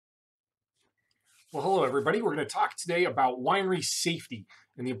Well, hello, everybody. We're going to talk today about winery safety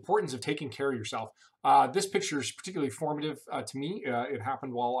and the importance of taking care of yourself. This picture is particularly formative to me. It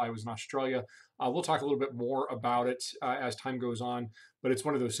happened while I was in Australia. We'll talk a little bit more about it as time goes on, but it's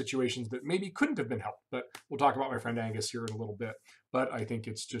one of those situations that maybe couldn't have been helped. But we'll talk about my friend Angus here in a little bit. But I think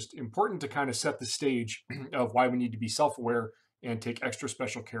it's just important to kind of set the stage of why we need to be self aware and take extra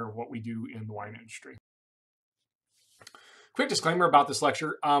special care of what we do in the wine industry. Quick disclaimer about this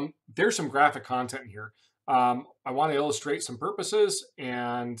lecture. There's some graphic content here. I want to illustrate some purposes,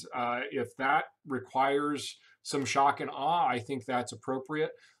 and if that requires some shock and awe, I think that's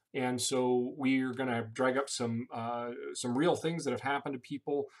appropriate. And so we're going to drag up some real things that have happened to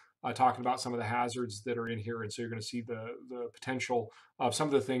people, talking about some of the hazards that are in here. And so you're going to see the potential of some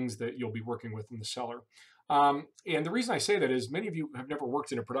of the things that you'll be working with in the cellar. And the reason I say that is many of you have never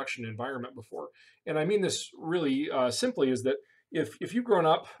worked in a production environment before. And I mean this really simply is that if you've grown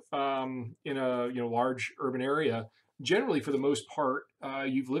up in a large urban area, generally for the most part,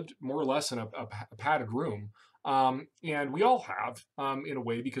 you've lived more or less in a padded room. And we all have in a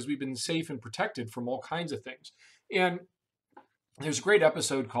way because we've been safe and protected from all kinds of things. And there's a great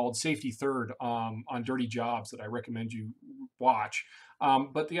episode called Safety Third on dirty jobs that I recommend you watch.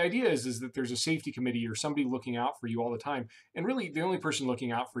 But the idea is that there's a safety committee or somebody looking out for you all the time. And really, the only person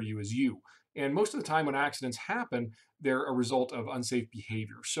looking out for you is you. And most of the time when accidents happen, they're a result of unsafe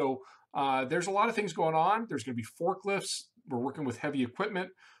behavior. So there's a lot of things going on. There's going to be forklifts. We're working with heavy equipment.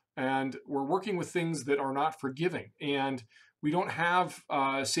 And we're working with things that are not forgiving. And we don't have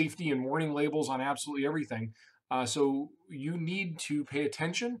safety and warning labels on absolutely everything. So you need to pay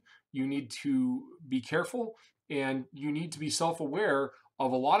attention, you need to be careful, and you need to be self-aware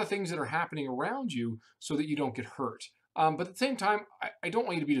of a lot of things that are happening around you so that you don't get hurt. But at the same time, I don't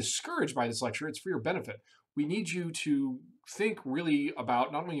want you to be discouraged by this lecture. It's for your benefit. We need you to think really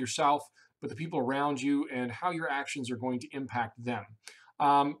about not only yourself, but the people around you and how your actions are going to impact them.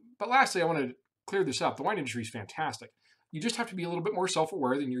 But lastly, I want to clear this up. The wine industry is fantastic. You just have to be a little bit more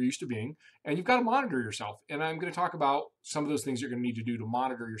self-aware than you're used to being, and you've got to monitor yourself. And I'm going to talk about some of those things you're going to need to do to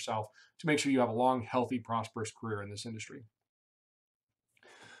monitor yourself to make sure you have a long, healthy, prosperous career in this industry.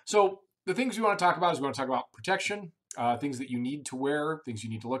 So the things we want to talk about is we want to talk about protection, things that you need to wear, things you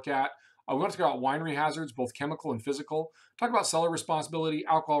need to look at. We want to talk about winery hazards, both chemical and physical. Talk about cellar responsibility,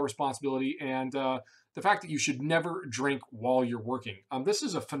 alcohol responsibility, and the fact that you should never drink while you're working. This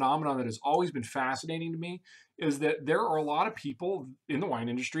is a phenomenon that has always been fascinating to me, is that there are a lot of people in the wine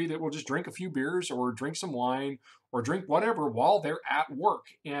industry that will just drink a few beers or drink some wine or drink whatever while they're at work.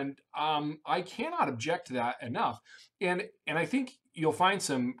 And I cannot object to that enough. And I think you'll find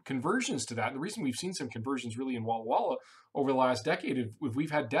some conversions to that. And the reason we've seen some conversions really in Walla Walla over the last decade, if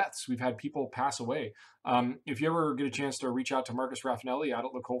we've had deaths, we've had people pass away. If you ever get a chance to reach out to Marcus Raffinelli out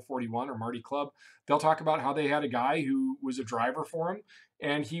at Le Col 41 or Marty Club, they'll talk about how they had a guy who was a driver for him,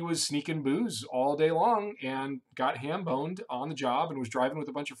 and he was sneaking booze all day long and got ham-boned on the job and was driving with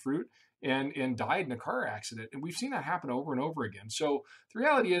a bunch of fruit and died in a car accident. And we've seen that happen over and over again. So the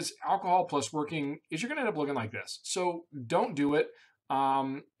reality is alcohol plus working is you're going to end up looking like this. So don't do it.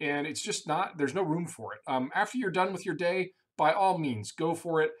 And it's just not, there's no room for it. After you're done with your day, by all means, go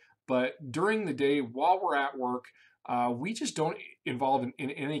for it. But during the day, while we're at work, we just don't involve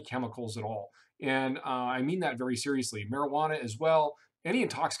in any chemicals at all. And I mean that very seriously. Marijuana as well. Any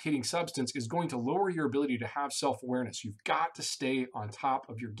intoxicating substance is going to lower your ability to have self-awareness. You've got to stay on top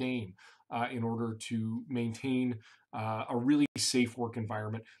of your game in order to maintain a really safe work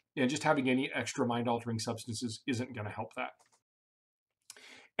environment. And just having any extra mind-altering substances isn't going to help that.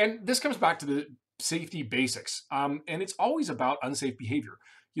 And this comes back to the safety basics. And it's always about unsafe behavior.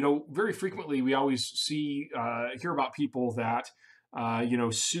 Very frequently we always hear about people that,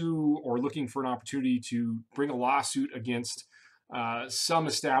 sue or looking for an opportunity to bring a lawsuit against some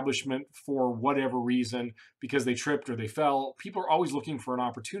establishment for whatever reason because they tripped or they fell. People are always looking for an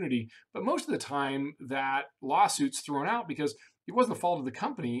opportunity, but most of the time that lawsuit's thrown out because it wasn't the fault of the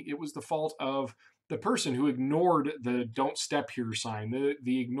company. It was the fault of the person who ignored the "don't step here" sign,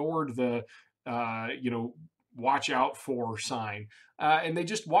 the ignored the watch out for sign, and they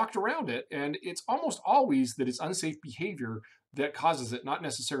just walked around it. And it's almost always that it's unsafe behavior that causes it, not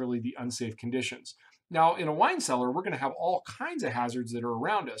necessarily the unsafe conditions. Now, in a wine cellar, we're going to have all kinds of hazards that are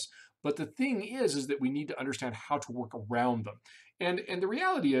around us. But the thing is that we need to understand how to work around them. And the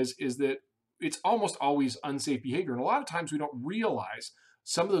reality is that it's almost always unsafe behavior. And a lot of times we don't realize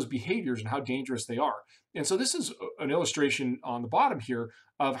some of those behaviors and how dangerous they are. And so this is an illustration on the bottom here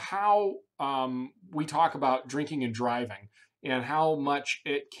of how we talk about drinking and driving and how much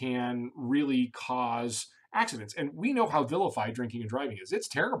it can really cause accidents. And we know how vilified drinking and driving is. It's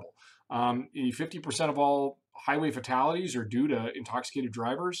terrible. 50% of all highway fatalities are due to intoxicated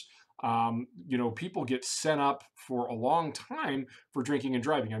drivers. People get sent up for a long time for drinking and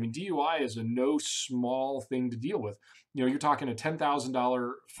driving. I mean, DUI is a no small thing to deal with. You're talking a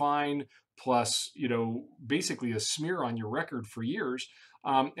 $10,000 fine plus, basically a smear on your record for years.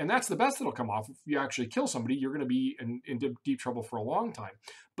 And that's the best that'll come off. If you actually kill somebody, you're going to be in deep trouble for a long time.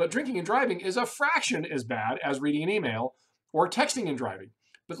 But drinking and driving is a fraction as bad as reading an email or texting and driving.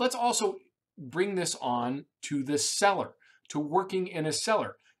 But let's also bring this on to the cellar, to working in a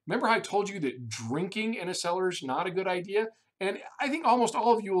cellar. Remember how I told you that drinking in a cellar is not a good idea? And I think almost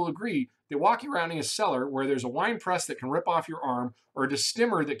all of you will agree that walking around in a cellar where there's a wine press that can rip off your arm or a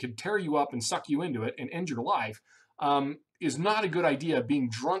distimmer that could tear you up and suck you into it and end your life is not a good idea being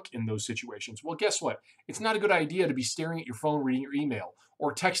drunk in those situations. Well, guess what? It's not a good idea to be staring at your phone, reading your email,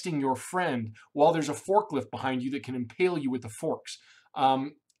 or texting your friend while there's a forklift behind you that can impale you with the forks.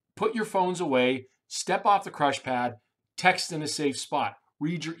 Put your phones away, step off the crush pad, text in a safe spot,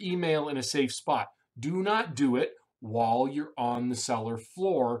 read your email in a safe spot. Do not do it while you're on the cellar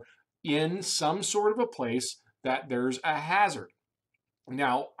floor in some sort of a place that there's a hazard.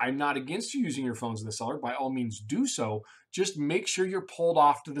 Now, I'm not against you using your phones in the cellar. By all means, do so. Just make sure you're pulled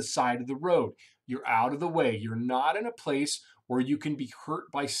off to the side of the road. You're out of the way. You're not in a place where you can be hurt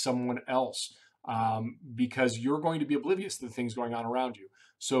by someone else because you're going to be oblivious to the things going on around you.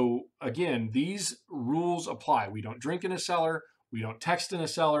 So again, these rules apply. We don't drink in a cellar. We don't text in a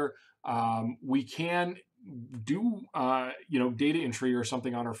cellar. We can do data entry or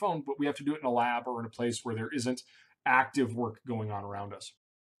something on our phone, but we have to do it in a lab or in a place where there isn't active work going on around us.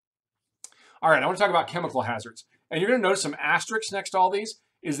 All right, I want to talk about chemical hazards. And you're going to notice some asterisks next to all these,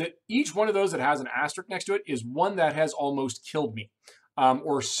 is that each one of those that has an asterisk next to it is one that has almost killed me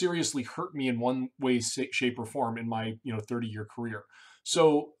or seriously hurt me in one way, shape, or form in my 30-year career.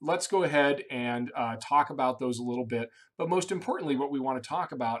 So let's go ahead and talk about those a little bit. But most importantly, what we want to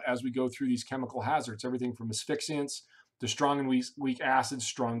talk about as we go through these chemical hazards, everything from asphyxiants to strong and weak acids,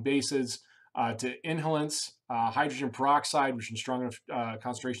 strong bases, to inhalants, hydrogen peroxide, which in strong enough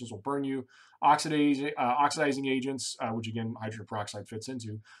concentrations will burn you, oxidizing agents, which again, hydrogen peroxide fits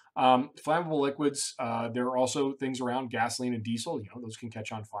into, flammable liquids. There are also things around gasoline and diesel, those can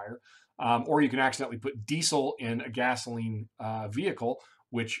catch on fire. Or you can accidentally put diesel in a gasoline vehicle,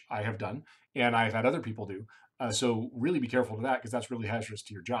 which I have done, and I've had other people do. So really be careful with that because that's really hazardous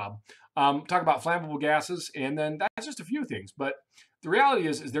to your job. Talk about flammable gases, and then that's just a few things. But the reality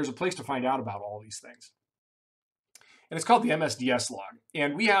is there's a place to find out about all these things. And it's called the MSDS log.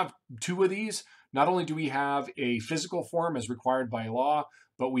 And we have two of these. Not only do we have a physical form as required by law,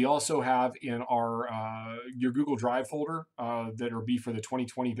 but we also have in our your Google Drive folder that will be for the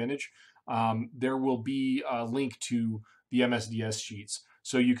 2020 vintage, there will be a link to the MSDS sheets.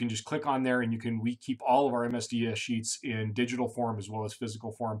 So you can just click on there and we keep all of our MSDS sheets in digital form as well as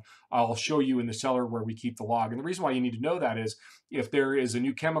physical form. I'll show you in the cellar where we keep the log. And the reason why you need to know that is if there is a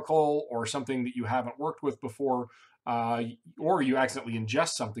new chemical or something that you haven't worked with before, or you accidentally ingest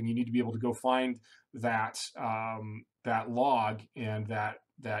something, you need to be able to go find that that log and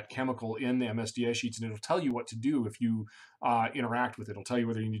that chemical in the MSDS sheets, and it'll tell you what to do if you interact with it. It'll tell you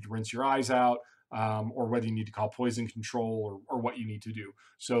whether you need to rinse your eyes out or whether you need to call poison control or what you need to do.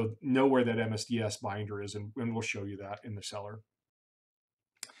 So know where that MSDS binder is, and we'll show you that in the cellar.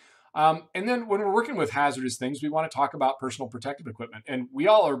 And then when we're working with hazardous things, we want to talk about personal protective equipment. And we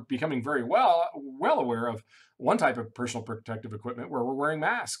all are becoming very well aware of one type of personal protective equipment where we're wearing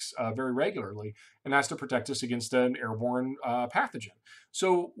masks very regularly, and that's to protect us against an airborne pathogen.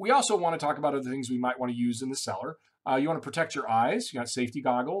 So we also want to talk about other things we might want to use in the cellar. You want to protect your eyes. You got safety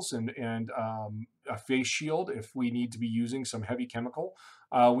goggles and a face shield if we need to be using some heavy chemical.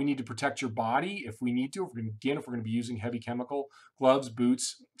 We need to protect your body if we need to. If we're going to be using heavy chemical, gloves,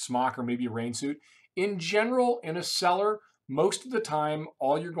 boots, smock, or maybe a rain suit. In general, in a cellar, most of the time,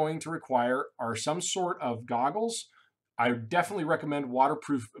 all you're going to require are some sort of goggles. I definitely recommend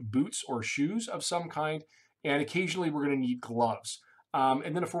waterproof boots or shoes of some kind, and occasionally we're going to need gloves.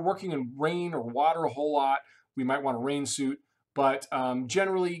 And then if we're working in rain or water a whole lot, we might want a rain suit. But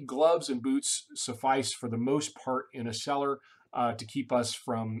generally, gloves and boots suffice for the most part in a cellar to keep us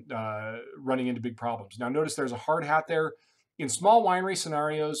from running into big problems. Now, notice there's a hard hat there. In small winery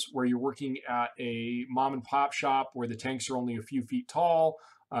scenarios where you're working at a mom and pop shop where the tanks are only a few feet tall,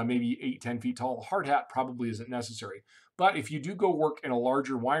 maybe 8-10 feet tall, a hard hat probably isn't necessary. But if you do go work in a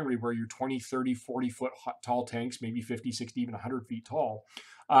larger winery where you're 20, 30, 40-foot tall tanks, maybe 50, 60, even 100 feet tall,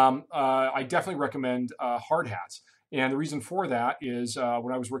 I definitely recommend hard hats. And the reason for that is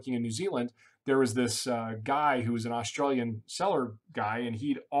when I was working in New Zealand, there was this guy who was an Australian cellar guy, and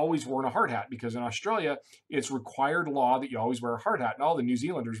he'd always worn a hard hat because in Australia, it's required law that you always wear a hard hat. And all the New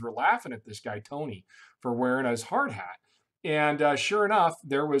Zealanders were laughing at this guy, Tony, for wearing his hard hat. And sure enough,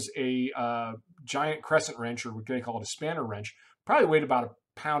 there was a giant crescent wrench, or what they call it, a spanner wrench, probably weighed about a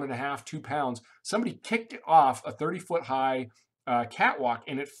pound and a half, 2 pounds. Somebody kicked it off a 30-foot high catwalk,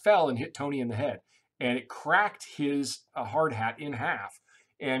 and it fell and hit Tony in the head. And it cracked his hard hat in half.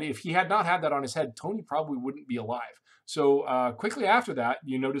 And if he had not had that on his head, Tony probably wouldn't be alive. So quickly after that,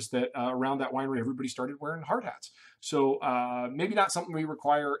 you notice that around that winery, everybody started wearing hard hats. So maybe not something we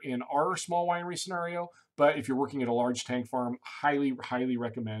require in our small winery scenario, but if you're working at a large tank farm, highly, highly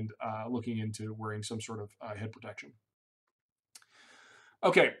recommend looking into wearing some sort of head protection.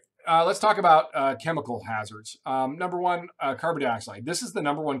 Okay, let's talk about chemical hazards. Number one, carbon dioxide. This is the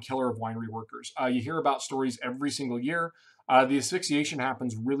number one killer of winery workers. You hear about stories every single year. The asphyxiation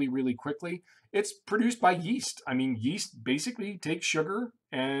happens really, really quickly. It's produced by yeast. I mean, yeast basically takes sugar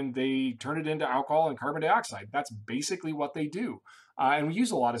and they turn it into alcohol and carbon dioxide. That's basically what they do. And we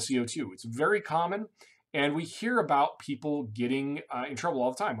use a lot of CO2. It's very common. And we hear about people getting in trouble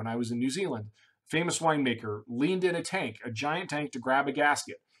all the time. When I was in New Zealand, famous winemaker leaned in a tank, a giant tank, to grab a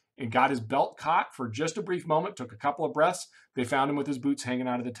gasket and got his belt caught for just a brief moment, took a couple of breaths. They found him with his boots hanging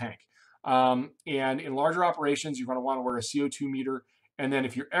out of the tank. And in larger operations, you're going to want to wear a CO2 meter. And then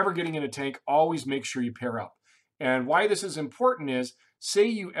if you're ever getting in a tank, always make sure you pair up. And why this is important is, say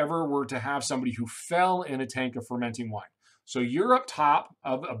you ever were to have somebody who fell in a tank of fermenting wine. So you're up top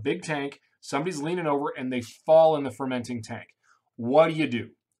of a big tank, somebody's leaning over and they fall in the fermenting tank. What do you do?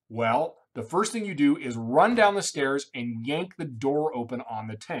 Well, the first thing you do is run down the stairs and yank the door open on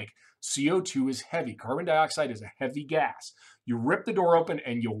the tank. CO2 is heavy. Carbon dioxide is a heavy gas. You rip the door open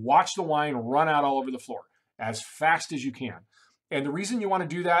and you watch the wine run out all over the floor as fast as you can. And the reason you want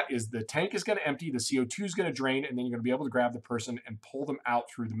to do that is the tank is going to empty, the CO2 is going to drain, and then you're going to be able to grab the person and pull them out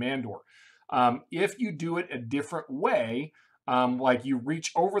through the man door. If you do it a different way, like you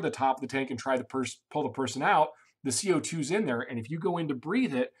reach over the top of the tank and try to pull the person out, the CO2 is in there. And if you go in to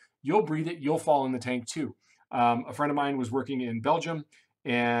breathe it, you'll fall in the tank too. A friend of mine was working in Belgium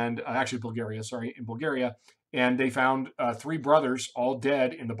and actually Bulgaria, in Bulgaria. And they found 3 brothers all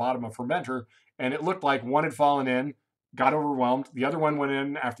dead in the bottom of a fermenter. And it looked like one had fallen in, got overwhelmed. The other one went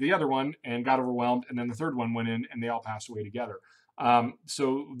in after the other one and got overwhelmed. And then the third one went in and they all passed away together.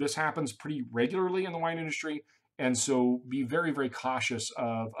 So this happens pretty regularly in the wine industry. And so be very, very cautious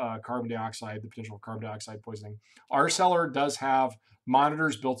of carbon dioxide, the potential of carbon dioxide poisoning. Our cellar does have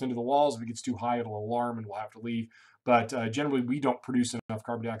monitors built into the walls. If it gets too high, it'll alarm and we'll have to leave. But generally, we don't produce enough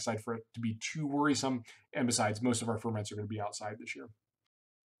carbon dioxide for it to be too worrisome. And besides, most of our ferments are going to be outside this year.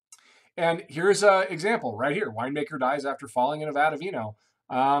 And here's an example right here. Winemaker dies after falling in a vat of vino.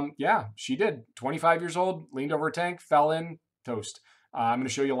 Yeah, she did. 25 years old, leaned over a tank, fell in, toast. I'm going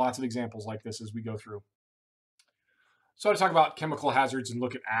to show you lots of examples like this as we go through. So I want to talk about chemical hazards and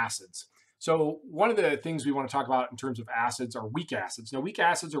look at acids. So one of the things we want to talk about in terms of acids are weak acids. Now, weak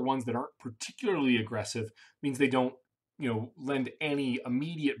acids are ones that aren't particularly aggressive, means they don't lend any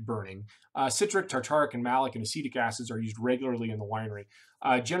immediate burning. Citric, tartaric, and malic and acetic acids are used regularly in the winery.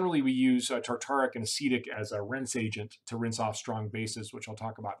 Generally, we use tartaric and acetic as a rinse agent to rinse off strong bases, which I'll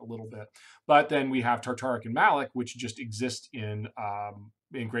talk about in a little bit. But then we have tartaric and malic, which just exist in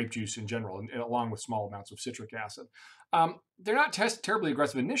grape juice in general, and along with small amounts of citric acid. They're not terribly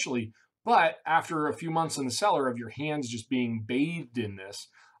aggressive initially, but after a few months in the cellar of your hands just being bathed in this,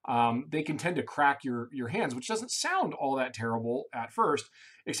 they can tend to crack your hands, which doesn't sound all that terrible at first,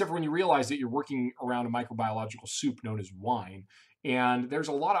 except for when you realize that you're working around a microbiological soup known as wine. And there's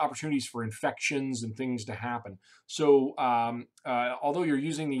a lot of opportunities for infections and things to happen. So although you're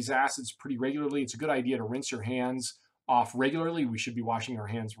using these acids pretty regularly, it's a good idea to rinse your hands off regularly. We should be washing our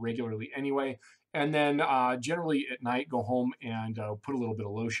hands regularly anyway. And then generally at night, go home and put a little bit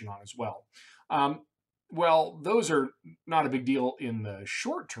of lotion on as well. Well, those are not a big deal in the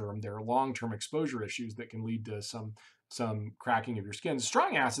short term. They're long-term exposure issues that can lead to some cracking of your skin.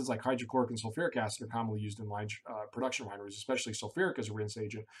 Strong acids like hydrochloric and sulfuric acid are commonly used in production wineries, especially sulfuric as a rinse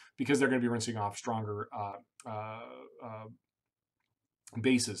agent, because they're going to be rinsing off stronger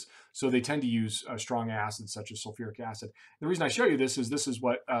bases. So they tend to use strong acids such as sulfuric acid. The reason I show you this is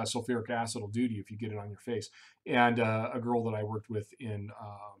what sulfuric acid will do to you if you get it on your face. And a girl that I worked with in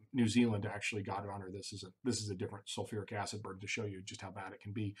New Zealand actually got it on her. This is a different sulfuric acid burn to show you just how bad it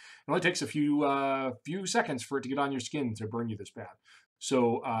can be. It only takes a few seconds for it to get on your skin to burn you this bad.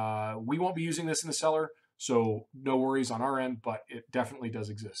 So we won't be using this in the cellar, so no worries on our end, but it definitely does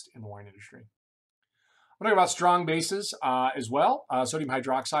exist in the wine industry. We're talking about strong bases as well. Sodium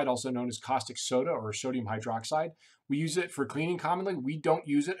hydroxide, also known as caustic soda or sodium hydroxide. We use it for cleaning commonly. We don't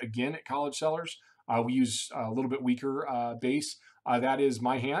use it, again, at college cellars. We use a little bit weaker base. That is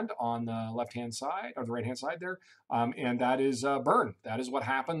my hand on the left-hand side, or the right-hand side there. And that is burn. That is what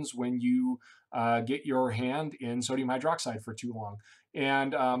happens when you get your hand in sodium hydroxide for too long.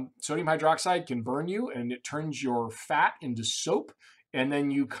 And sodium hydroxide can burn you, and it turns your fat into soap, and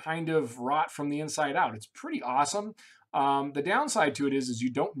then you kind of rot from the inside out. It's pretty awesome. The downside to it is you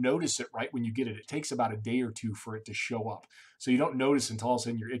don't notice it right when you get it. It takes about a day or two for it to show up. So you don't notice until all of a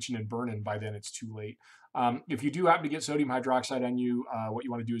sudden you're itching and burning. By then it's too late. If you do happen to get sodium hydroxide on you, what you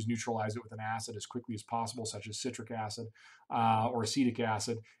want to do is neutralize it with an acid as quickly as possible, such as citric acid or acetic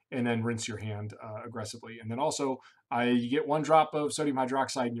acid, and then rinse your hand aggressively. And then also, you get 1 drop of sodium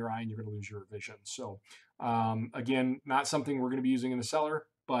hydroxide in your eye and you're going to lose your vision. So again, not something we're going to be using in the cellar,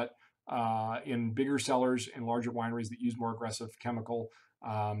 but in bigger cellars and larger wineries that use more aggressive chemical,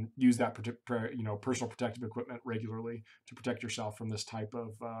 use that personal protective equipment regularly to protect yourself from this type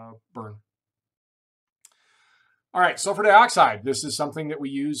of burn. All right, sulfur dioxide. This is something that we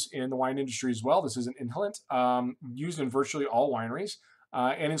use in the wine industry as well. This is an inhalant used in virtually all wineries.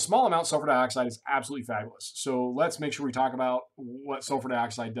 And in small amounts, sulfur dioxide is absolutely fabulous. So let's make sure we talk about what sulfur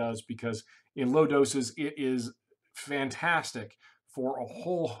dioxide does, because in low doses, it is fantastic for a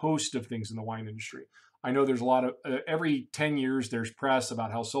whole host of things in the wine industry. I know there's a lot of, every 10 years, there's press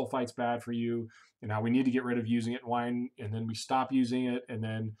about how sulfite's bad for you and how we need to get rid of using it in wine, and then we stop using it, and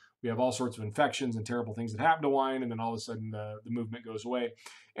then we have all sorts of infections and terrible things that happen to wine, and then all of a sudden the movement goes away.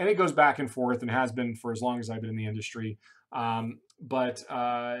 And it goes back and forth and has been for as long as I've been in the industry. But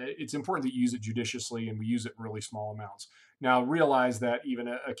it's important that you use it judiciously, and we use it in really small amounts. Now, realize that even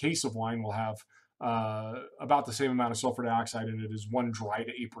a case of wine will have about the same amount of sulfur dioxide in it as 1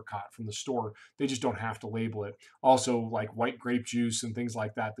 dried apricot from the store. They just don't have to label it. Also, like white grape juice and things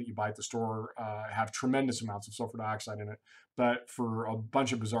like that you buy at the store have tremendous amounts of sulfur dioxide in it. But for a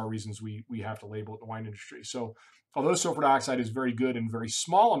bunch of bizarre reasons, we have to label it in the wine industry. So although sulfur dioxide is very good in very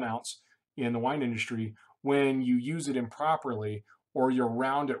small amounts in the wine industry, when you use it improperly, or you're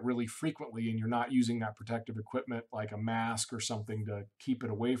around it really frequently and you're not using that protective equipment like a mask or something to keep it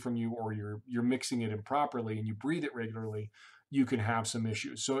away from you, or you're mixing it improperly and you breathe it regularly, you can have some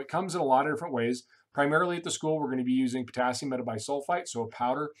issues. So it comes in a lot of different ways. Primarily at the school, we're going to be using potassium metabisulfite, so a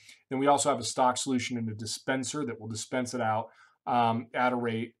powder. Then we also have a stock solution in a dispenser that will dispense it out at a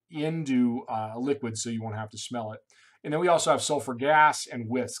rate into a liquid, so you won't have to smell it. And then we also have sulfur gas and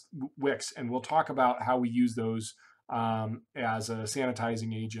wicks, and we'll talk about how we use those as a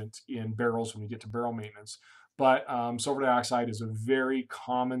sanitizing agent in barrels when we get to barrel maintenance. But sulfur dioxide is a very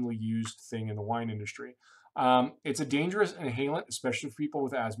commonly used thing in the wine industry. It's a dangerous inhalant, especially for people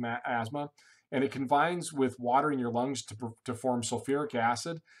with asthma, and it combines with water in your lungs to form sulfuric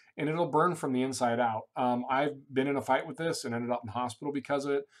acid, and it'll burn from the inside out. I've been in a fight with this and ended up in hospital because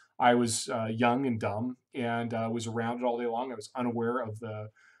of it. I was young and dumb and was around it all day long. I was unaware of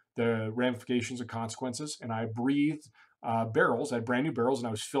the ramifications and consequences, and I breathed barrels. I had brand new barrels, and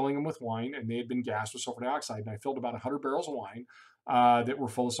I was filling them with wine, and they had been gassed with sulfur dioxide. And I filled about 100 barrels of wine that were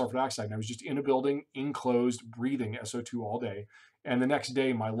full of sulfur dioxide. And I was just in a building, enclosed, breathing SO2 all day. And the next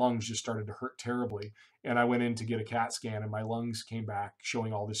day, my lungs just started to hurt terribly. And I went in to get a CAT scan, and my lungs came back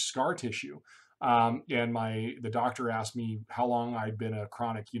showing all this scar tissue. And the doctor asked me how long I'd been a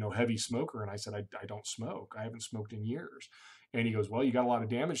chronic, heavy smoker. And I said, I don't smoke. I haven't smoked in years. And he goes, well, you got a lot of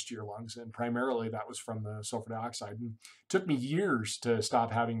damage to your lungs. And primarily that was from the sulfur dioxide. And it took me years to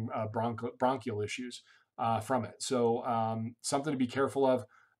stop having bronchial issues from it. So something to be careful of.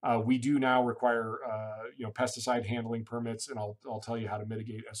 We do now require, pesticide handling permits, and I'll tell you how to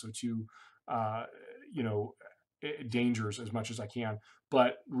mitigate SO2, dangers as much as I can.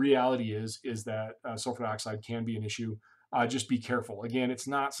 But reality is that sulfur dioxide can be an issue. Just be careful. Again, it's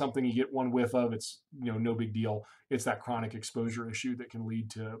not something you get one whiff of. It's no big deal. It's that chronic exposure issue that can lead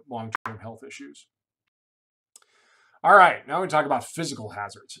to long-term health issues. All right, now we're going to talk about physical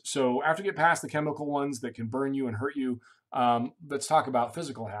hazards. So after you get past the chemical ones that can burn you and hurt you, let's talk about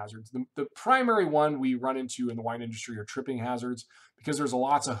physical hazards. The primary one we run into in the wine industry are tripping hazards, because there's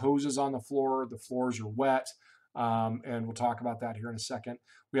lots of hoses on the floor. The floors are wet. And we'll talk about that here in a second.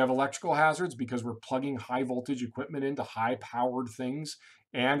 We have electrical hazards because we're plugging high voltage equipment into high powered things,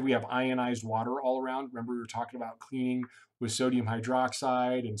 and we have ionized water all around. Remember, we were talking about cleaning with sodium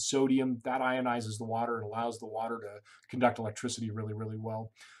hydroxide and sodium. That ionizes the water and allows the water to conduct electricity really, really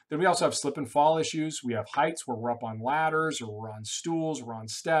well. Then we also have slip and fall issues. We have heights where we're up on ladders, or we're on stools, we're on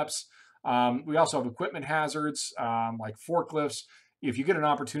steps. We also have equipment hazards like forklifts. If you get an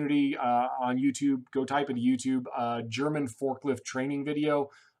opportunity on YouTube, go type into YouTube German forklift training video.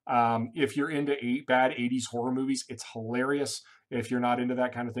 If you're into bad 80s horror movies, it's hilarious. If you're not into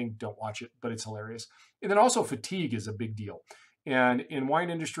that kind of thing, don't watch it, but it's hilarious. And then also fatigue is a big deal. And in wine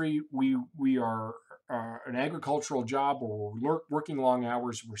industry, we are an agricultural job where we're working long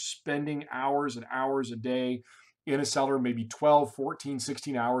hours. We're spending hours and hours a day in a cellar, maybe 12, 14,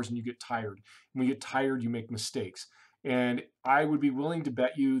 16 hours, and you get tired. When you get tired, you make mistakes. And I would be willing to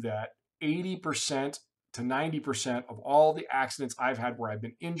bet you that 80% to 90% of all the accidents I've had where I've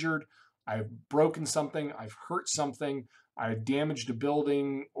been injured, I've broken something, I've hurt something, I've damaged a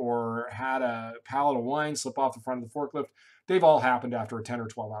building, or had a pallet of wine slip off the front of the forklift, they've all happened after a 10 or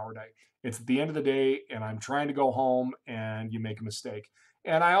 12-hour day. It's at the end of the day, and I'm trying to go home, and you make a mistake.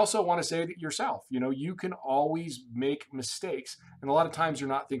 And I also want to say that yourself, you can always make mistakes. And a lot of times you're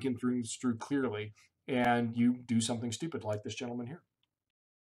not thinking through clearly, and you do something stupid like this gentleman here.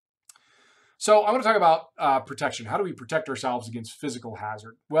 So I want to talk about protection. How do we protect ourselves against physical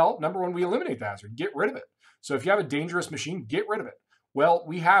hazard? Well, number one, we eliminate the hazard. Get rid of it. So if you have a dangerous machine, get rid of it. Well,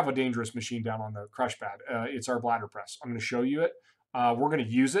 we have a dangerous machine down on the crush pad. It's our bladder press. I'm going to show you it. We're going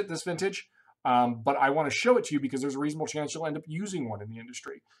to use it this vintage, but I want to show it to you because there's a reasonable chance you'll end up using one in the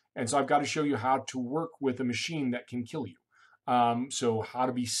industry. And so I've got to show you how to work with a machine that can kill you. So how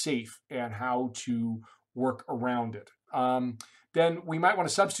to be safe and how to work around it. Then we might want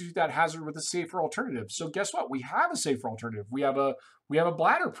to substitute that hazard with a safer alternative. So guess what? We have a safer alternative. We have a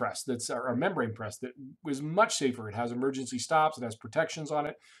bladder press that's a membrane press that is much safer. It has emergency stops. It has protections on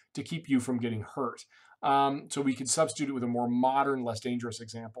it to keep you from getting hurt. So we could substitute it with a more modern, less dangerous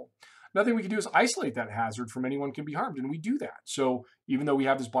example. Another thing we can do is isolate that hazard from anyone who can be harmed, and we do that. So even though we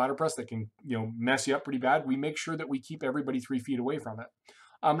have this bladder press that can mess you up pretty bad, we make sure that we keep everybody 3 feet away from it.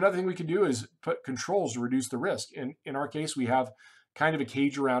 Another thing we can do is put controls to reduce the risk. In our case, we have kind of a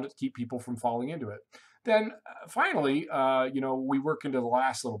cage around it to keep people from falling into it. Then finally, we work into the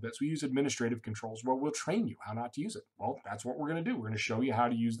last little bits. We use administrative controls. Well, we'll train you how not to use it. Well, that's what we're going to do. We're going to show you how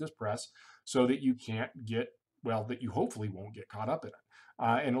to use this press so that you can't that you hopefully won't get caught up in it.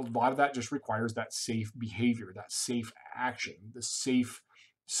 And a lot of that just requires that safe behavior, that safe action, the safe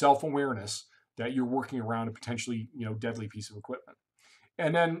self-awareness that you're working around a potentially, deadly piece of equipment.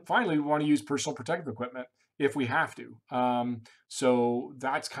 And then finally, we want to use personal protective equipment if we have to. So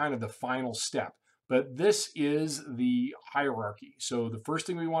that's kind of the final step. But this is the hierarchy. So the first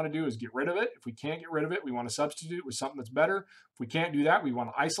thing we want to do is get rid of it. If we can't get rid of it, we want to substitute it with something that's better. If we can't do that, we want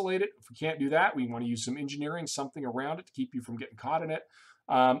to isolate it. If we can't do that, we want to use some engineering, something around it to keep you from getting caught in it.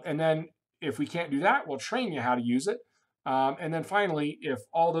 And then if we can't do that, we'll train you how to use it. And then finally, if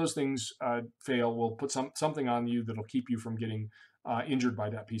all those things fail, we'll put something on you that'll keep you from getting injured by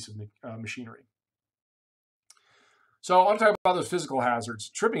that piece of machinery. So I want to talk about those physical hazards,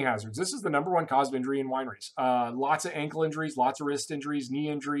 tripping hazards. This is the #1 cause of injury in wineries. Lots of ankle injuries, lots of wrist injuries, knee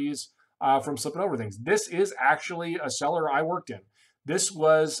injuries from slipping over things. This is actually a cellar I worked in. This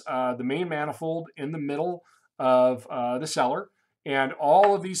was the main manifold in the middle of the cellar, and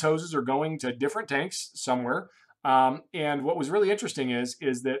all of these hoses are going to different tanks somewhere. And what was really interesting is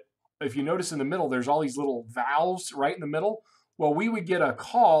that if you notice in the middle, there's all these little valves right in the middle. Well, we would get a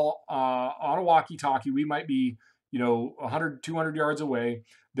call on a walkie-talkie. We might be 100, 200 yards away,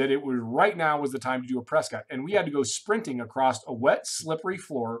 that it was right now was the time to do a press cut. And we had to go sprinting across a wet, slippery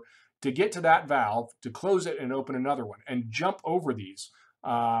floor to get to that valve, to close it and open another one and jump over these.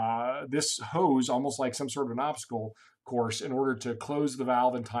 This hose, almost like some sort of an obstacle course, in order to close the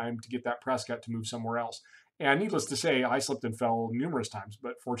valve in time to get that press cut to move somewhere else. And needless to say, I slipped and fell numerous times,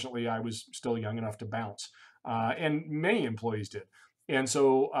 but fortunately I was still young enough to bounce. And many employees did. And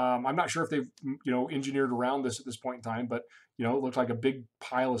so I'm not sure if they've, engineered around this at this point in time, but, it looked like a big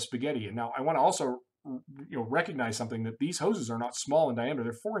pile of spaghetti. And now I want to also, recognize something, that these hoses are not small in diameter.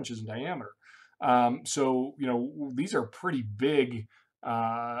 They're 4 inches in diameter. So, these are pretty big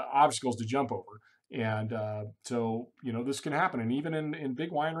obstacles to jump over. And so, this can happen. And even in big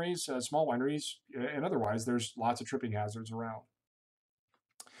wineries, small wineries, and otherwise, there's lots of tripping hazards around.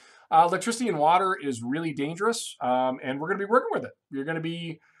 Electricity and water is really dangerous, and we're going to be working with it. You're going to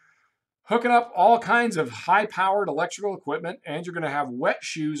be hooking up all kinds of high-powered electrical equipment, and you're going to have wet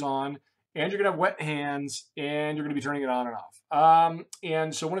shoes on, and you're going to have wet hands, and you're going to be turning it on and off.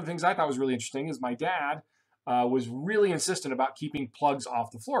 And so one of the things I thought was really interesting is my dad was really insistent about keeping plugs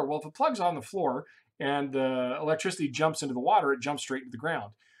off the floor. Well, if a plug's on the floor and the electricity jumps into the water, it jumps straight to the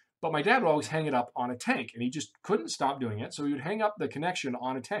ground. But my dad would always hang it up on a tank, and he just couldn't stop doing it, so he would hang up the connection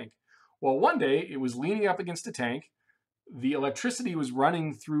on a tank. Well, one day it was leaning up against a tank, the electricity was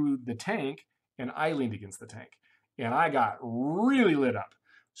running through the tank, and I leaned against the tank. and I got really lit up.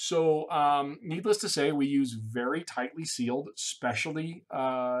 So, needless to say, we use very tightly sealed specialty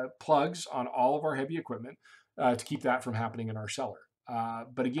plugs on all of our heavy equipment to keep that from happening in our cellar.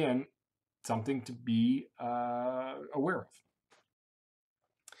 But again, something to be aware of.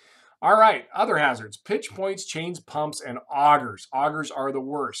 All right, other hazards: pitch points, chains, pumps, and augers. Augers are the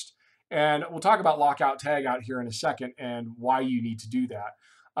worst. And we'll talk about lockout tagout here in a second and why you need to do that.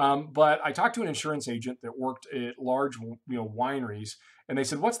 But I talked to an insurance agent that worked at large, wineries, and they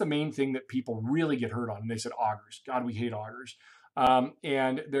said, "What's the main thing that people really get hurt on?" And they said, "Augers. God, we hate augers."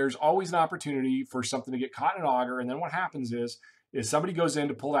 And there's always an opportunity for something to get caught in an auger, and then what happens is somebody goes in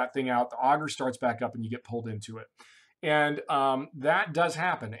to pull that thing out, the auger starts back up, and you get pulled into it. And that does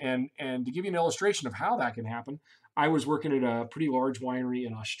happen. And to give you an illustration of how that can happen, I was working at a pretty large winery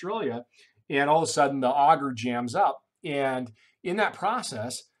in Australia, and all of a sudden the auger jams up. And in that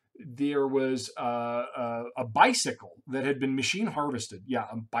process, there was a bicycle that had been machine harvested. Yeah,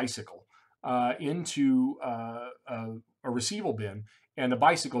 a bicycle into a receivable bin, and the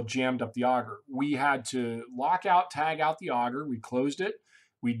bicycle jammed up the auger. We had to lock out, tag out the auger. We closed it.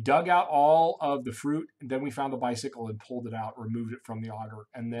 We dug out all of the fruit, and then we found the bicycle and pulled it out, removed it from the auger,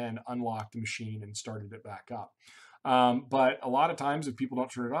 and then unlocked the machine and started it back up. But a lot of times, if people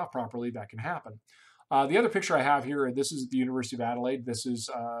don't turn it off properly, that can happen. The other picture I have here, this is at the University of Adelaide. This is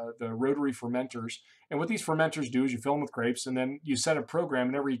the rotary fermenters. And what these fermenters do is you fill them with grapes, and then you set a program,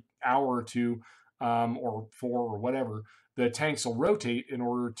 and every hour or two or 4 or whatever, the tanks will rotate in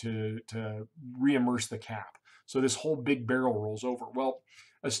order to re-immerse the cap. So this whole big barrel rolls over. Well,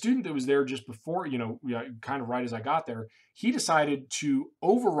 a student that was there just before, kind of right as I got there, he decided to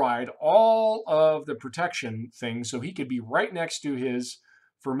override all of the protection things so he could be right next to his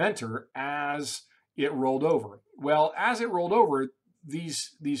fermenter as it rolled over. Well, as it rolled over,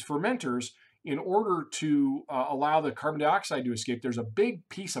 these fermenters, in order to allow the carbon dioxide to escape, there's a big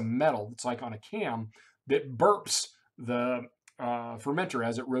piece of metal that's like on a cam that burps the fermenter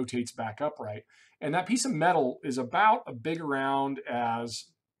as it rotates back upright. And that piece of metal is about as big around as,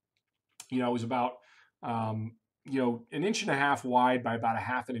 it was about, an inch and a half wide by about a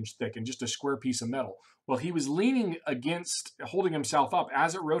half an inch thick, and just a square piece of metal. Well, he was leaning against, holding himself up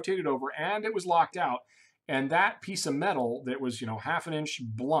as it rotated over, and it was locked out. And that piece of metal that was, half an inch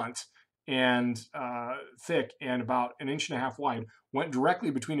blunt and thick and about an inch and a half wide went directly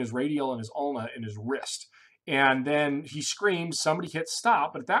between his radial and his ulna and his wrist. And then he screamed, somebody hit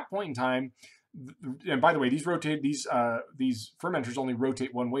stop. But at that point in time, and by the way, these fermenters only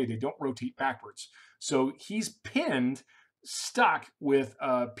rotate one way. They don't rotate backwards. So he's pinned, stuck with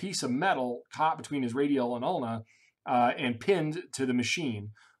a piece of metal caught between his radial and ulna, and pinned to the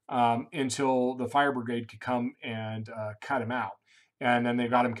machine until the fire brigade could come and cut him out. And then they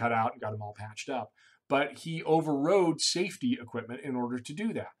got him cut out and got him all patched up. But he overrode safety equipment in order to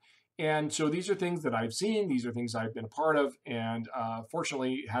do that. And so these are things that I've seen. These are things I've been a part of. And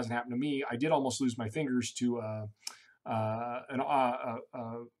fortunately, it hasn't happened to me. I did almost lose my fingers to a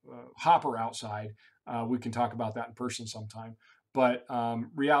hopper outside. We can talk about that in person sometime. But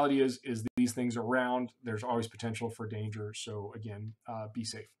reality is these things are around. There's always potential for danger. So again, be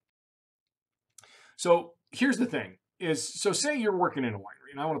safe. So here's the thing: so say you're working in a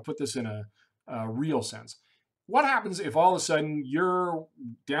winery, and I want to put this in a real sense. What happens if all of a sudden you're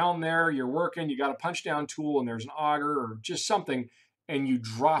down there, you're working, you got a punch down tool, and there's an auger or just something, and you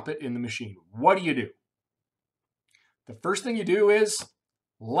drop it in the machine? What do? The first thing you do is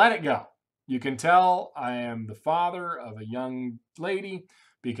let it go. You can tell I am the father of a young lady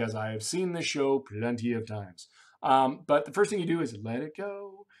because I have seen this show plenty of times. But the first thing you do is let it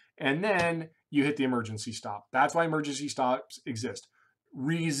go, and then you hit the emergency stop. That's why emergency stops exist.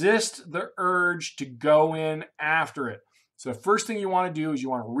 Resist the urge to go in after it. So the first thing you want to do is you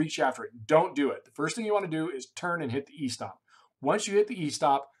want to reach after it. Don't do it. The first thing you want to do is turn and hit the e-stop. Once you hit the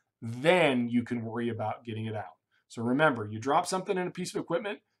e-stop, then you can worry about getting it out. So remember, you drop something in a piece of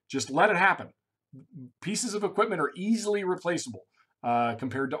equipment, just let it happen. Pieces of equipment are easily replaceable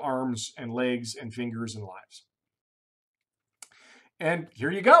compared to arms and legs and fingers and lives. And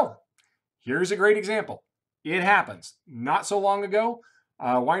here you go. Here's a great example. It happens. Not so long ago,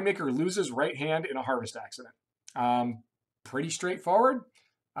 a winemaker loses right hand in a harvest accident. Pretty straightforward.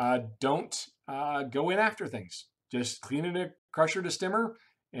 Don't go in after things. Just cleaning a crusher to stimmer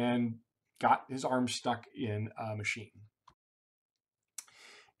and got his arm stuck in a machine.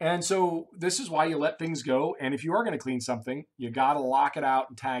 And so this is why you let things go. And if you are going to clean something, you got to lock it out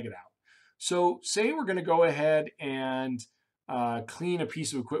and tag it out. So say we're going to go ahead and clean a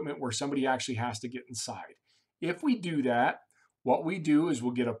piece of equipment where somebody actually has to get inside. If we do that, what we do is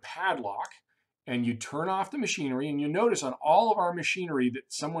we'll get a padlock and you turn off the machinery, and you notice on all of our machinery that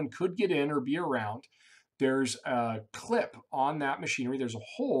someone could get in or be around, there's a clip on that machinery. There's a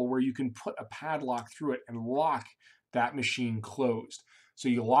hole where you can put a padlock through it and lock that machine closed. So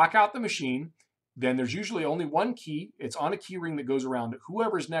you lock out the machine. Then there's usually only one key. It's on a key ring that goes around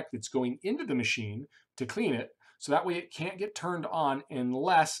whoever's neck that's going into the machine to clean it. So that way it can't get turned on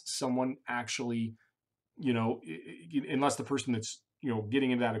unless someone actually, unless the person that's,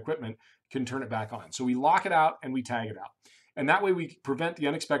 getting into that equipment can turn it back on. So we lock it out and we tag it out. And that way we prevent the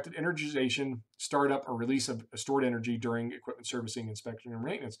unexpected energization, startup, or release of stored energy during equipment servicing, inspection, and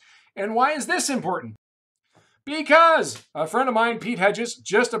maintenance. And why is this important? Because a friend of mine, Pete Hedges,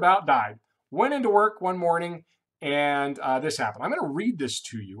 just about died. Went into work one morning and this happened. I'm going to read this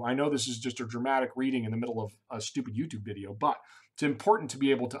to you. I know this is just a dramatic reading in the middle of a stupid YouTube video, but it's important to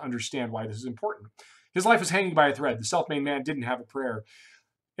be able to understand why this is important. His life was hanging by a thread. The self-made man didn't have a prayer.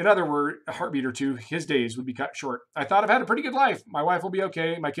 In other words, a heartbeat or two, his days would be cut short. I thought I've had a pretty good life. My wife will be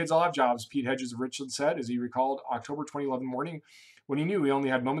okay. My kids all have jobs, Pete Hedges of Richland said as he recalled October 2011 morning when he knew he only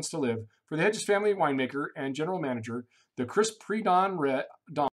had moments to live. For the Hedges family winemaker and general manager, the crisp pre-dawn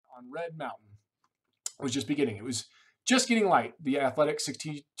dawn on Red Mountain was just beginning. It was just getting light, the athletic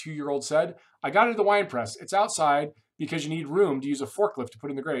 62-year-old said. I got into the wine press. It's outside because you need room to use a forklift to put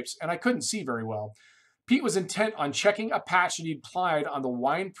in the grapes, and I couldn't see very well. Pete was intent on checking a patch that he'd plied on the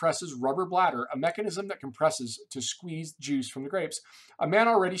wine press's rubber bladder, a mechanism that compresses to squeeze juice from the grapes. A man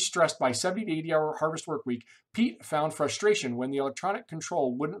already stressed by 70 to 80-hour harvest work week, Pete found frustration when the electronic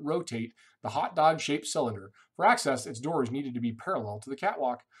control wouldn't rotate the hot dog-shaped cylinder. For access, its doors needed to be parallel to the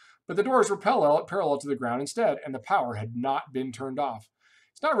catwalk. But the doors were parallel to the ground instead, and the power had not been turned off.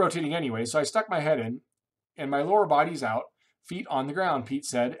 It's not rotating anyway, so I stuck my head in, and my lower body's out, feet on the ground, Pete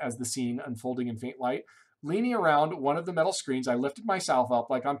said as the scene unfolding in faint light. Leaning around one of the metal screens, I lifted myself up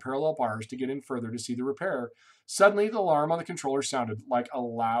like on parallel bars to get in further to see the repair. Suddenly, the alarm on the controller sounded like a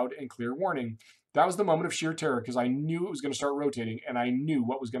loud and clear warning. That was the moment of sheer terror because I knew it was going to start rotating and I knew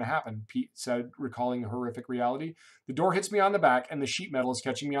what was going to happen, Pete said, recalling a horrific reality. The door hits me on the back and the sheet metal is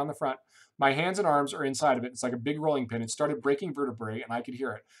catching me on the front. My hands and arms are inside of it. It's like a big rolling pin. It started breaking vertebrae and I could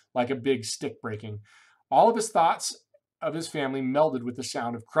hear it, like a big stick breaking. All of his thoughts of his family melded with the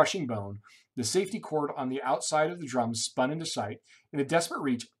sound of crushing bone. The safety cord on the outside of the drum spun into sight. In a desperate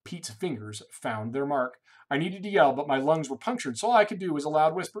reach, Pete's fingers found their mark. I needed to yell, but my lungs were punctured, so all I could do was a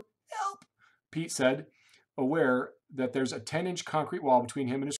loud whisper, "Help!" Pete said, aware that there's a 10-inch concrete wall between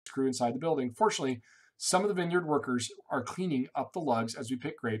him and his crew inside the building. Fortunately, some of the vineyard workers are cleaning up the lugs as we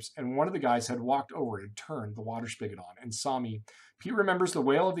pick grapes, and one of the guys had walked over and turned the water spigot on and saw me. Pete remembers the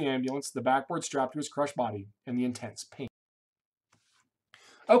wail of the ambulance, the backboard strapped to his crushed body, and the intense pain.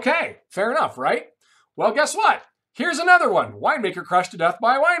 Okay, fair enough, right? Well, guess what? Here's another one. Winemaker crushed to death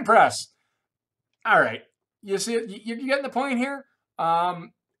by a wine press. All right. You see, you're getting the point here?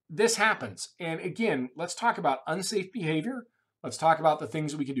 This happens. And again, let's talk about unsafe behavior. Let's talk about the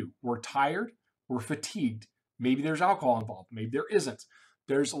things that we can do. We're tired. We're fatigued. Maybe there's alcohol involved. Maybe there isn't.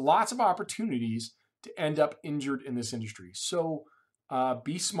 There's lots of opportunities to end up injured in this industry. So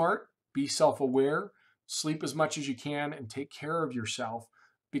be smart, be self-aware, sleep as much as you can, and take care of yourself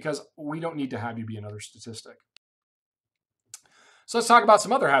because we don't need to have you be another statistic. So let's talk about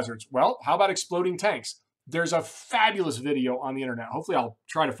some other hazards. Well, how about exploding tanks? There's a fabulous video on the internet. Hopefully I'll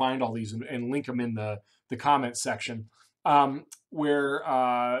try to find all these and link them in the comments section where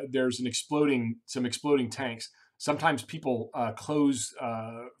there's some exploding tanks. Sometimes people close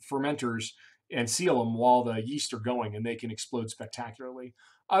fermenters and seal them while the yeast are going and they can explode spectacularly.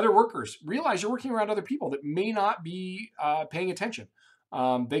 Other workers, realize you're working around other people that may not be paying attention.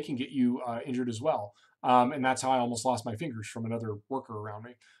 They can get you injured as well. And that's how I almost lost my fingers from another worker around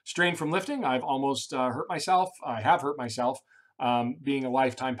me. Strain from lifting, I've almost hurt myself. I have hurt myself being a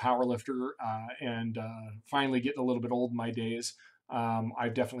lifetime power lifter and finally getting a little bit old in my days.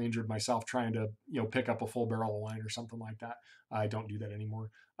 I've definitely injured myself trying to pick up a full barrel of wine or something like that. I don't do that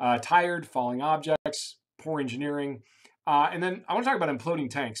anymore. Tired, falling objects, poor engineering. And then I want to talk about imploding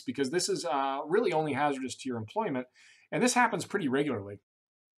tanks because this is really only hazardous to your employment. And this happens pretty regularly.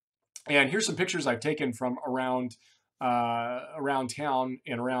 And here's some pictures I've taken from around town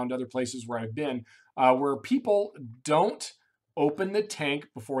and around other places where I've been, where people don't open the tank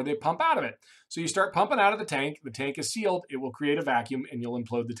before they pump out of it. So you start pumping out of the tank is sealed, it will create a vacuum, and you'll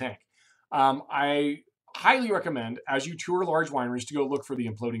implode the tank. I highly recommend, as you tour large wineries, to go look for the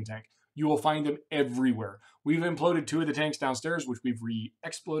imploding tank. You will find them everywhere. We've imploded 2 of the tanks downstairs, which we've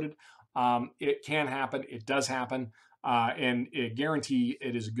re-exploded. It can happen. It does happen. And I guarantee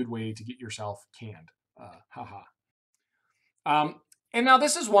it is a good way to get yourself canned. And now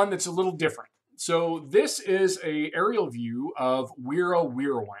this is one that's a little different. So this is a aerial view of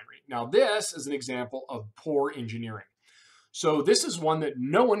Winery. Now this is an example of poor engineering. So this is one that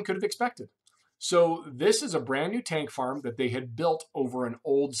no one could have expected. So this is a brand new tank farm that they had built over an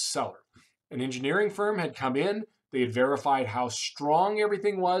old cellar. An engineering firm had come in, they had verified how strong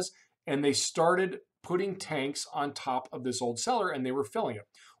everything was, and they started putting tanks on top of this old cellar and they were filling it.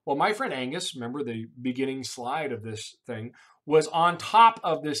 Well, my friend Angus, remember the beginning slide of this thing, was on top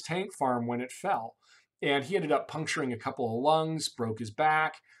of this tank farm when it fell. And he ended up puncturing a couple of lungs, broke his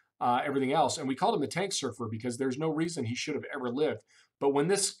back, everything else. And we called him the tank surfer because there's no reason he should have ever lived. But when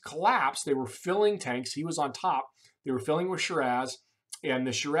this collapsed, they were filling tanks. He was on top. They were filling with Shiraz, and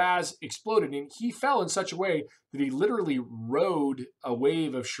the Shiraz exploded. And he fell in such a way that he literally rode a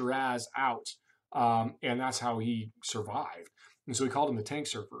wave of Shiraz out. And that's how he survived. And so we called him the tank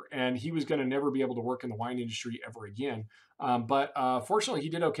surfer. And he was going to never be able to work in the wine industry ever again. But fortunately, he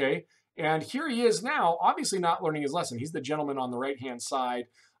did okay. And here he is now, obviously not learning his lesson. He's the gentleman on the right-hand side.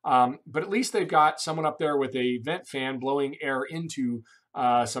 But at least they've got someone up there with a vent fan blowing air into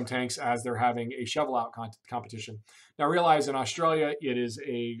some tanks as they're having a shovel out competition. Now realize in Australia, it is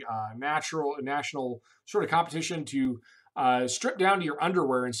a national sort of competition to strip down to your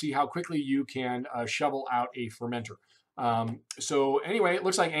underwear and see how quickly you can shovel out a fermenter. So anyway, it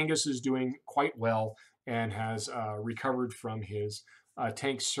looks like Angus is doing quite well and has recovered from his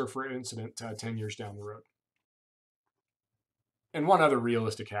tank surfer incident 10 years down the road. And one other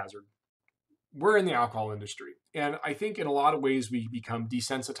realistic hazard. We're in the alcohol industry. And I think in a lot of ways we become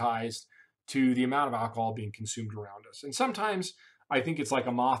desensitized to the amount of alcohol being consumed around us. And sometimes I think it's like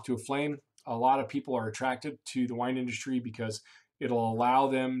a moth to a flame. A lot of people are attracted to the wine industry because it'll allow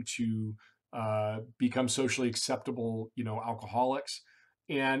them to become socially acceptable, alcoholics.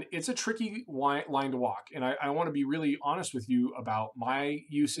 And it's a tricky line to walk. And I want to be really honest with you about my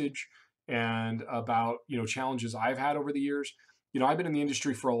usage and about, challenges I've had over the years. I've been in the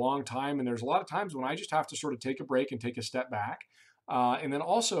industry for a long time, and there's a lot of times when I just have to sort of take a break and take a step back. And then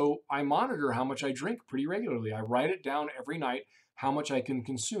also, I monitor how much I drink pretty regularly. I write it down every night how much I can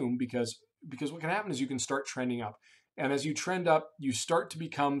consume because what can happen is you can start trending up. And as you trend up, you start to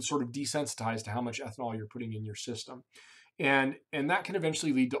become sort of desensitized to how much ethanol you're putting in your system. And that can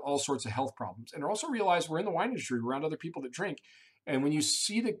eventually lead to all sorts of health problems. And I also realize we're in the wine industry, we're around other people that drink. And when you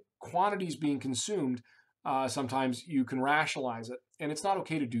see the quantities being consumed, sometimes you can rationalize it, and it's not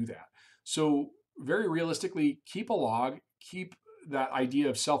okay to do that. So very realistically, keep a log, keep that idea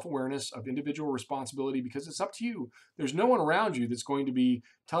of self-awareness, of individual responsibility, because it's up to you. There's no one around you that's going to be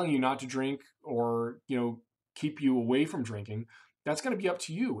telling you not to drink or, keep you away from drinking. That's going to be up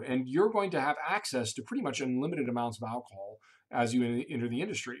to you. And you're going to have access to pretty much unlimited amounts of alcohol as you enter the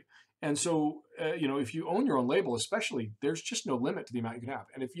industry. And so, if you own your own label, especially, there's just no limit to the amount you can have.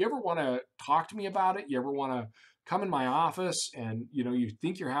 And if you ever want to talk to me about it, you ever want to come in my office and, you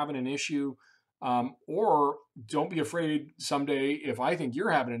think you're having an issue, or don't be afraid someday if I think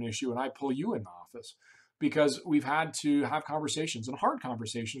you're having an issue and I pull you in the office, because we've had to have conversations and hard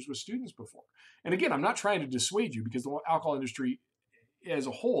conversations with students before. And again, I'm not trying to dissuade you because the alcohol industry as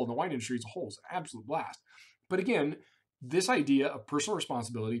a whole, the wine industry as a whole, is an absolute blast. But again, this idea of personal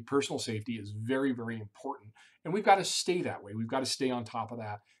responsibility, personal safety is very, very important. And we've got to stay that way. We've got to stay on top of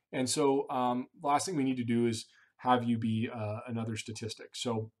that. And so the last thing we need to do is have you be another statistic.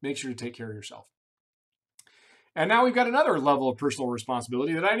 So make sure to take care of yourself. And now we've got another level of personal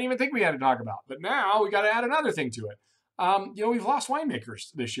responsibility that I didn't even think we had to talk about. But now we got to add another thing to it. We've lost winemakers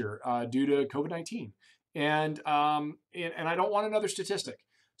this year due to COVID-19. And I don't want another statistic.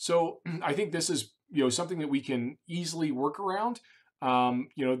 So I think this is something that we can easily work around.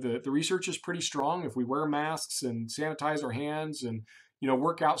 The research is pretty strong. If we wear masks and sanitize our hands and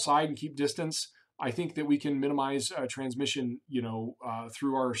work outside and keep distance, I think that we can minimize transmission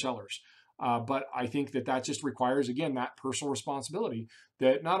through our cellars. But I think that just requires, again, that personal responsibility,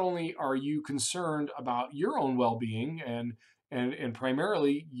 that not only are you concerned about your own well-being and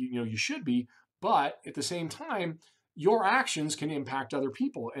primarily you should be, but at the same time, your actions can impact other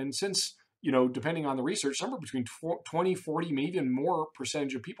people. And since, depending on the research, somewhere between 20, 40, maybe even more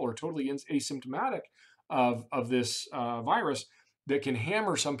percentage of people are totally asymptomatic of this virus that can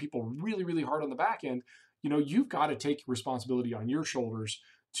hammer some people really, really hard on the back end, you've got to take responsibility on your shoulders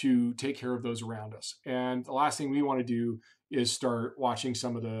to take care of those around us. And the last thing we want to do is start watching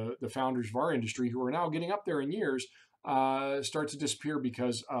some of the founders of our industry who are now getting up there in years start to disappear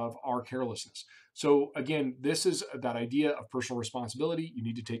because of our carelessness. So again, this is that idea of personal responsibility. You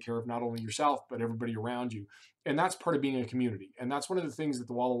need to take care of not only yourself, but everybody around you. And that's part of being a community. And that's one of the things that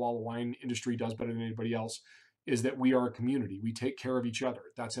the Walla Walla wine industry does better than anybody else is that we are a community. We take care of each other.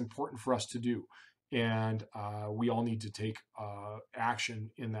 That's important for us to do. And we all need to take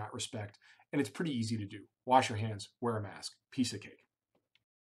action in that respect. And it's pretty easy to do. Wash your hands, wear a mask, piece of cake.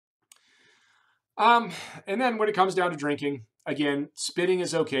 And then when it comes down to drinking, again, spitting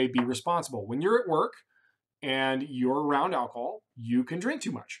is okay. Be responsible. When you're at work and you're around alcohol, you can drink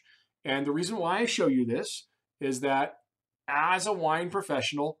too much. And the reason why I show you this is that as a wine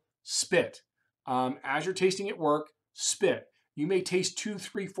professional, spit. As you're tasting at work, spit. You may taste 200,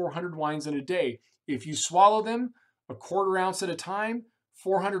 300, 400 wines in a day. If you swallow them a quarter ounce at a time,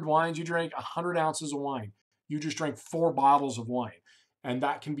 400 wines, you drank 100 ounces of wine. You just drank 4 bottles of wine. And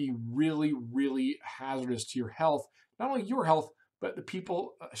that can be really, really hazardous to your health, not only your health, but the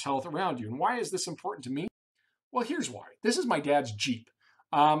people's health around you. And why is this important to me? Well, here's why. This is my dad's Jeep.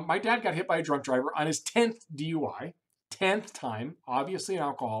 My dad got hit by a drunk driver on his 10th DUI, 10th time, obviously an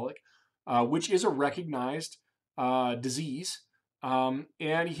alcoholic, which is a recognized disease. And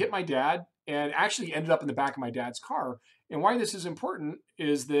he hit my dad and actually ended up in the back of my dad's car. And why this is important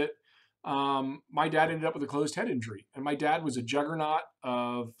is that my dad ended up with a closed head injury. And my dad was a juggernaut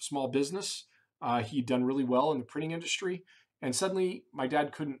of small business. He'd done really well in the printing industry. And suddenly my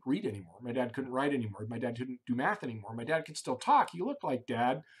dad couldn't read anymore. My dad couldn't write anymore. My dad couldn't do math anymore. My dad could still talk. He looked like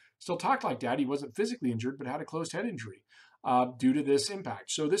dad, still talked like dad. He wasn't physically injured, but had a closed head injury due to this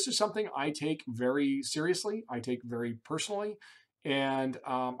impact. So this is something I take very seriously. I take very personally. And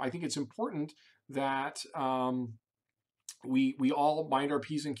I think it's important that we all mind our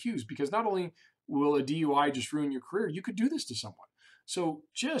P's and Q's, because not only will a DUI just ruin your career, you could do this to someone. So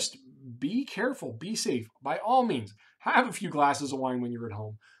just be careful, be safe. By all means, have a few glasses of wine when you're at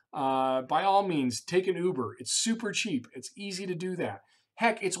home. By all means, take an Uber. It's super cheap. It's easy to do that.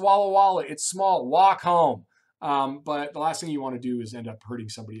 Heck, it's Walla Walla. It's small. Walk home. But the last thing you want to do is end up hurting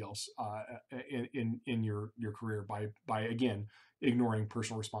somebody else in your career by again ignoring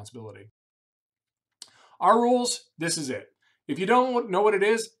personal responsibility. Our rules. This is it. If you don't know what it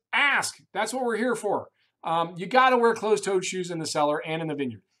is, ask. That's what we're here for. You got to wear closed-toed shoes in the cellar and in the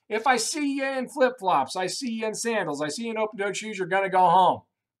vineyard. If I see you in flip-flops, I see you in sandals, I see you in open-toed shoes, you're going to go home.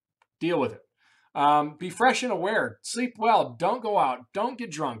 Deal with it. Be fresh and aware. Sleep well. Don't go out. Don't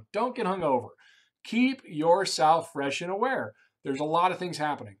get drunk. Don't get hungover. Keep yourself fresh and aware. There's a lot of things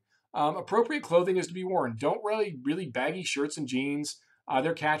happening. Appropriate clothing is to be worn. Don't really baggy shirts and jeans.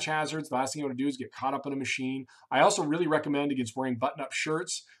 They're catch hazards. The last thing you want to do is get caught up in a machine. I also really recommend against wearing button-up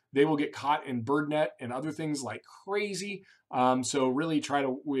shirts. They will get caught in bird net and other things like crazy. So really try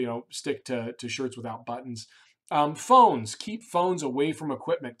to stick to shirts without buttons. Phones. Keep phones away from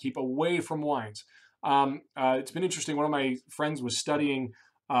equipment. Keep away from wines. It's been interesting. One of my friends was studying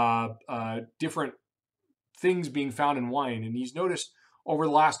different things being found in wine, and he's noticed over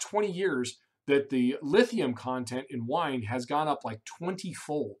the last 20 years that the lithium content in wine has gone up like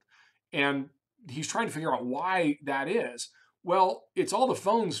 20-fold. And he's trying to figure out why that is. Well, it's all the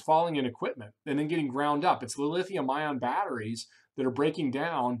phones falling in equipment and then getting ground up. It's the lithium ion batteries that are breaking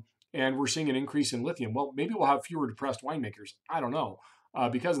down, and we're seeing an increase in lithium. Well, maybe we'll have fewer depressed winemakers. I don't know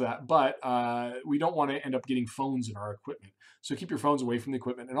because of that. But we don't want to end up getting phones in our equipment. So keep your phones away from the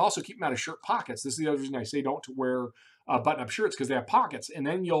equipment, and also keep them out of shirt pockets. This is the other reason I say don't wear button-up shirts, because they have pockets. And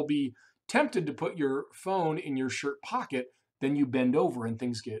then you'll be tempted to put your phone in your shirt pocket. Then you bend over and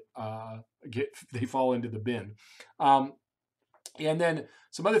things they fall into the bin. And then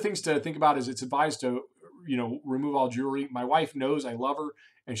some other things to think about is it's advised to, remove all jewelry. My wife knows I love her,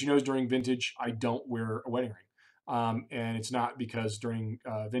 and she knows during vintage I don't wear a wedding ring. And it's not because during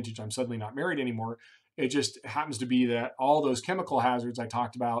vintage I'm suddenly not married anymore. It just happens to be that all those chemical hazards I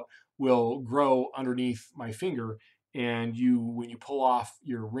talked about will grow underneath my finger. And when you pull off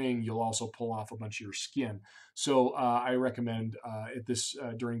your ring, you'll also pull off a bunch of your skin. So I recommend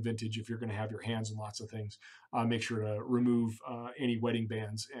during vintage, if you're going to have your hands in lots of things, make sure to remove any wedding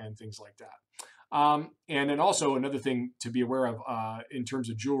bands and things like that. And then also another thing to be aware of in terms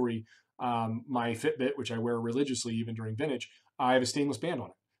of jewelry, my Fitbit, which I wear religiously even during vintage, I have a stainless band on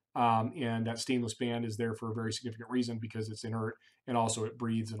it. And that stainless band is there for a very significant reason, because it's inert, and also it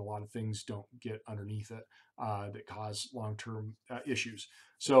breathes, and a lot of things don't get underneath it that cause long-term issues.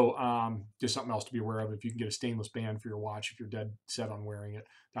 So just something else to be aware of. If you can get a stainless band for your watch, if you're dead set on wearing it,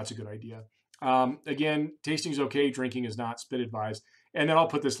 that's a good idea. Again, tasting is okay. Drinking is not. Spit advised. And then I'll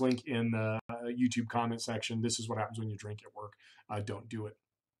put this link in the YouTube comment section. This is what happens when you drink at work. Don't do it.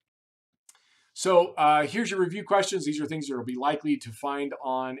 So here's your review questions. These are things that will be likely to find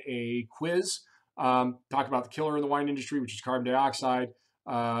on a quiz. Talk about the killer in the wine industry, which is carbon dioxide.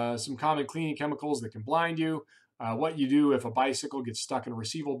 Some common cleaning chemicals that can blind you. What you do if a bicycle gets stuck in a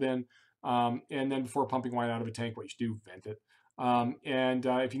receival bin. And then before pumping wine out of a tank, what you should do, vent it. And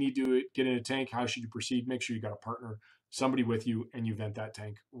if you need to get in a tank, how should you proceed? Make sure you got a partner, somebody with you, and you vent that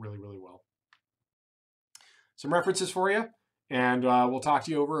tank really, really well. Some references for you, and we'll talk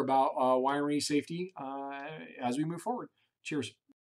to you over about winery safety as we move forward. Cheers.